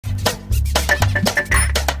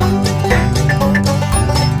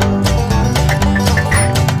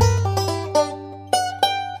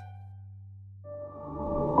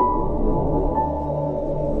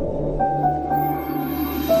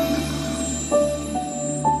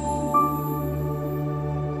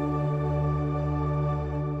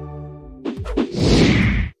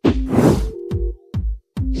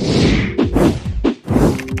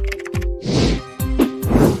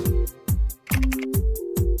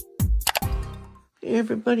Hey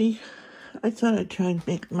everybody, I thought I'd try and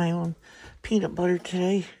make my own peanut butter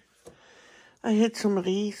today. I had some of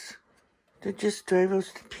these. They're just dry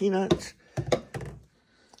roasted peanuts.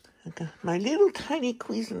 I got my little tiny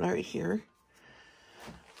Cuisinart here.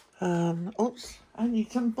 Oops, I need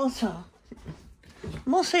some butter.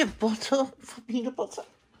 Must have butter for peanut butter.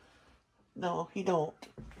 No, you don't.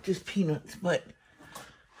 Just peanuts, but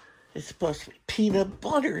it's supposed to be peanut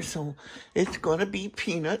butter, so it's gonna be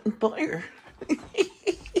peanut and butter.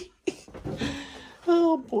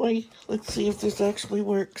 Oh boy, let's see if this actually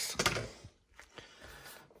works.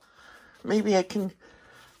 Maybe I can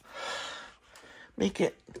make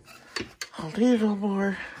it a little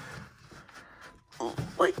more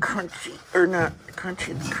like crunchy, or not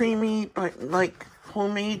crunchy, creamy, but like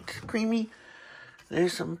homemade creamy.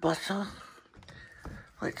 There's some butter.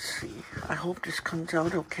 Let's see. I hope this comes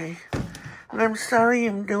out okay. And I'm sorry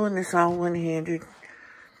I'm doing this all one-handed,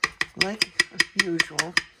 like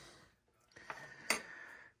usual.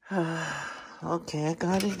 Okay, I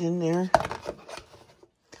got it in there.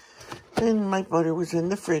 And my butter was in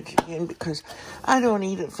the fridge again because I don't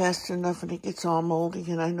eat it fast enough and it gets all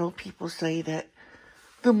moldy. And I know people say that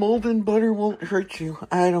the mold in butter won't hurt you.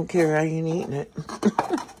 I don't care. I ain't eating it.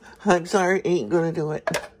 I'm sorry, ain't gonna do it.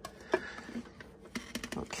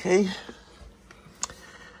 Okay.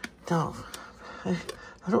 Now, I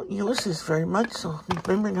don't use this very much, so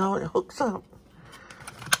remember how it hooks up.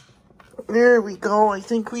 There we go. I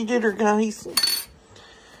think we did her, guys.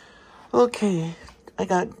 Okay. I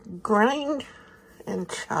got grind and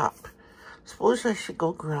chop. Suppose I should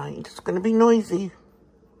go grind. It's going to be noisy.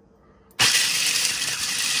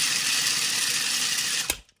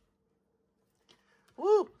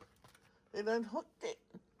 Whoop! It unhooked it.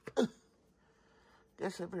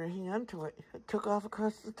 Guess I better hang on to it. It took off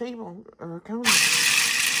across the table or counter.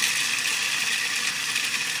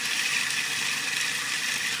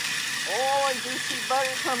 Oh, I do see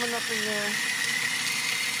butter coming up in there.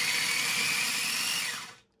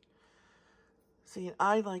 See,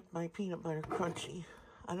 I like my peanut butter crunchy.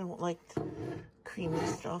 I don't like the creamy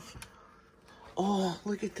stuff. Oh,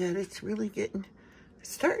 look at that. It's really getting,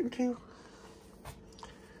 it's starting to.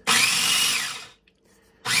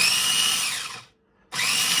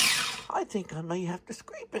 I think I might have to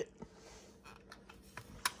scrape it.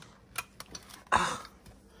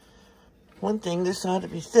 One thing, this ought to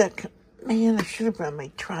be thick. Man, I should have brought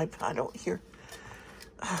my tripod out here.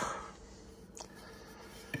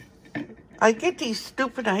 I get these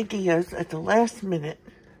stupid ideas at the last minute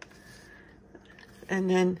and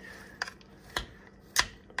then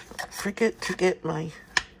forget to get my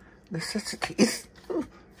necessities.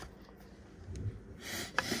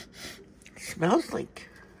 Smells like,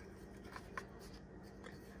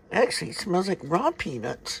 actually it smells like raw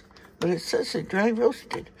peanuts, but it says they're dry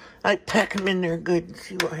roasted. I pack them in there good and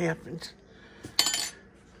see what happens.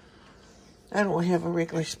 I don't have a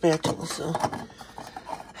regular spatula, so.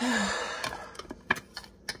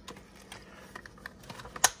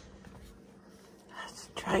 Let's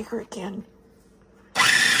try her again.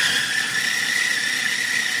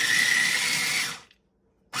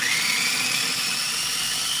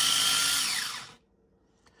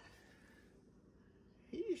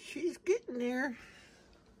 She's getting there.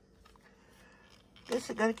 Guess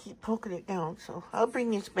I gotta keep poking it down, so I'll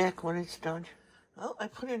bring this back when it's done. Oh, I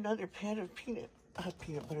put another pat of peanut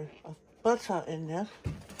butter, of butter in there.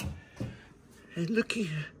 And looky,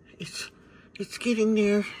 it's getting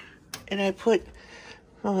there. And I put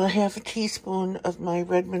half a teaspoon of my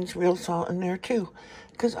Redmond's real salt in there too,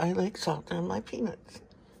 because I like salt on my peanuts.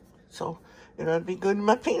 So it ought to be good in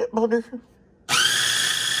my peanut butter.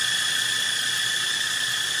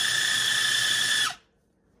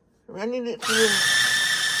 Running it through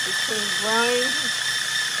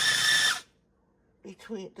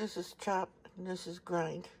this is chop and this is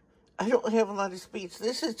grind. I don't have a lot of speeds.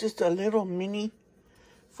 This is just a little mini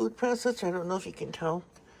food processor. I don't know if you can tell.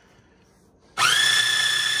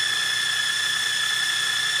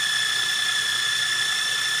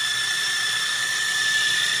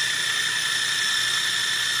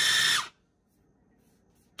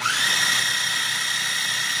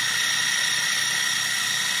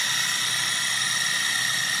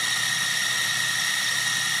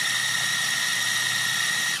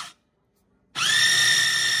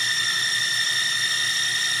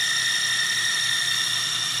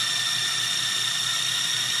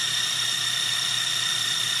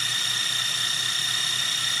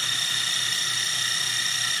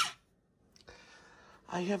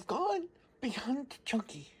 I have gone beyond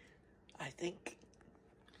chunky, I think.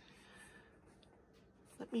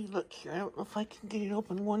 Let me look here. I don't know if I can get it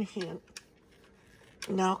open one hand.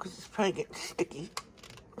 now because it's probably getting sticky.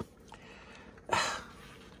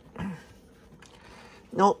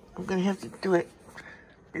 Nope, I'm going to have to do it.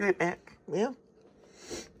 Be right back. Yeah.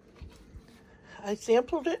 I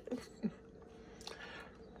sampled it.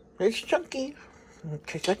 It's chunky. It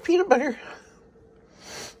tastes like peanut butter.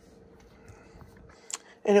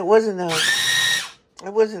 And it wasn't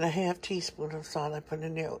a half teaspoon of salt I put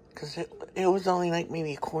in there, because it was only like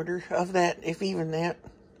maybe a quarter of that, if even that.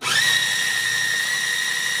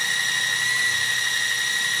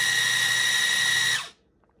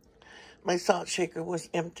 My salt shaker was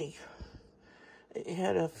empty. It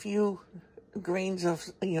had a few grains of,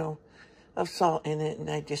 of salt in it, and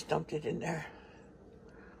I just dumped it in there.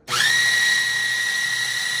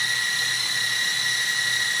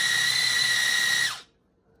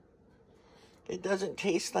 It doesn't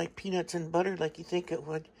taste like peanuts and butter like you think it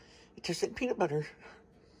would. It tastes like peanut butter.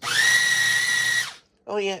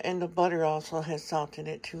 Oh yeah, and the butter also has salt in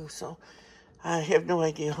it too, so I have no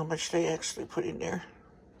idea how much they actually put in there.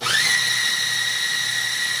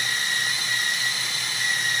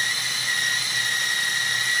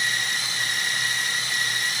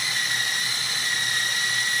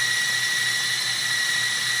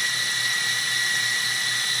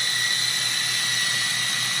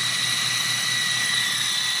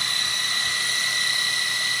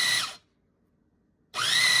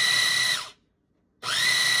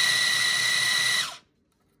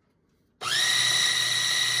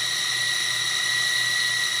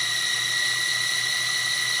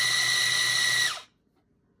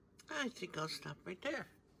 I think I'll stop right there.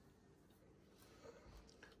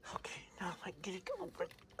 Okay, now if I can get it open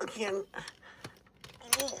again.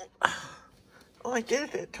 Oh, I did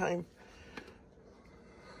it that time.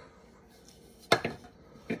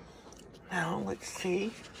 Now, let's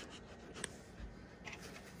see.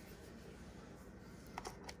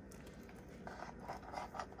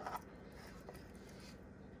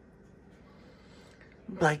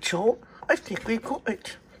 By Joe, I think we got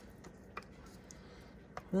it.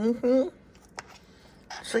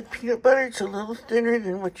 It's like peanut butter. It's a little thinner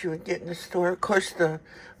than what you would get in the store. Of course, the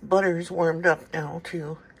butter is warmed up now,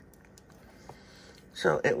 too.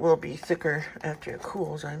 So it will be thicker after it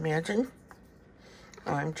cools, I imagine.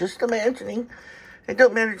 I'm just imagining. It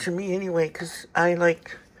don't matter to me anyway, because I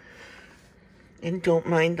like and don't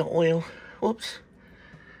mind the oil. Whoops.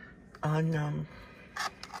 On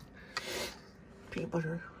peanut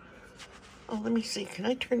butter. Oh, let me see. Can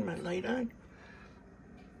I turn my light on?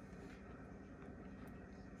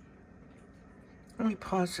 Let me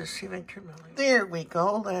pause this, see if I can turn my light. There we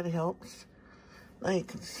go, that helps. Now you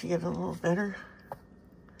can see it a little better.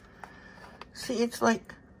 See, it's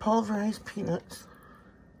like pulverized peanuts.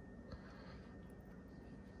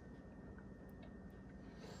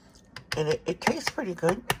 And it tastes pretty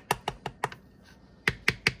good.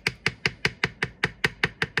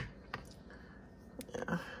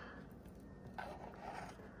 Yeah.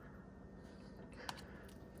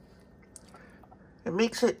 It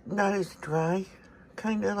makes it not as dry.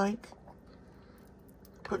 Kind of like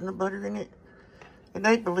putting the butter in it. And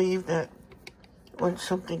I believe that when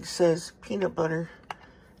something says peanut butter,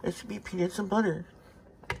 it should be peanuts and butter.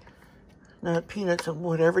 Not peanuts and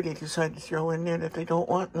whatever they decide to throw in there that they don't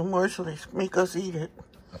want no more, so they make us eat it.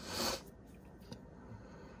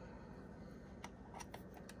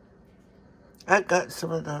 I got some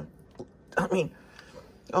of the,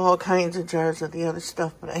 all kinds of jars of the other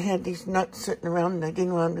stuff, but I had these nuts sitting around and I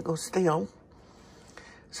didn't want them to go stale.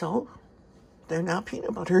 So, they're now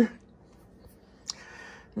peanut butter.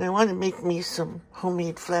 And I want to make me some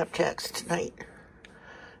homemade flapjacks tonight.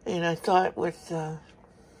 And I thought with the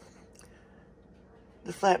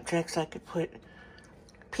flapjacks I could put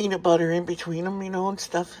peanut butter in between them, and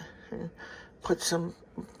stuff. And put some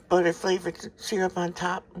butter-flavored syrup on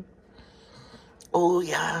top. Oh,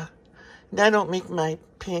 yeah. And I don't make my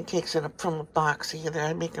pancakes from a box either.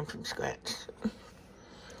 I make them from scratch.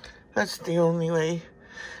 That's the only way.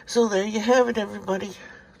 So there you have it, everybody.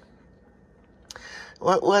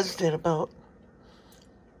 What was that, about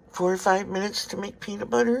 4 or 5 minutes to make peanut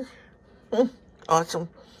butter? Awesome.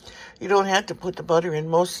 You don't have to put the butter in.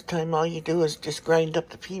 Most of the time, all you do is just grind up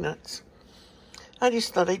the peanuts. I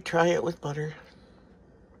just thought I'd try it with butter.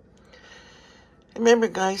 Remember,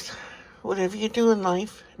 guys, whatever you do in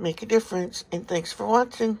life, make a difference. And thanks for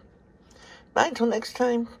watching. Bye until next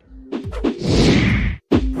time.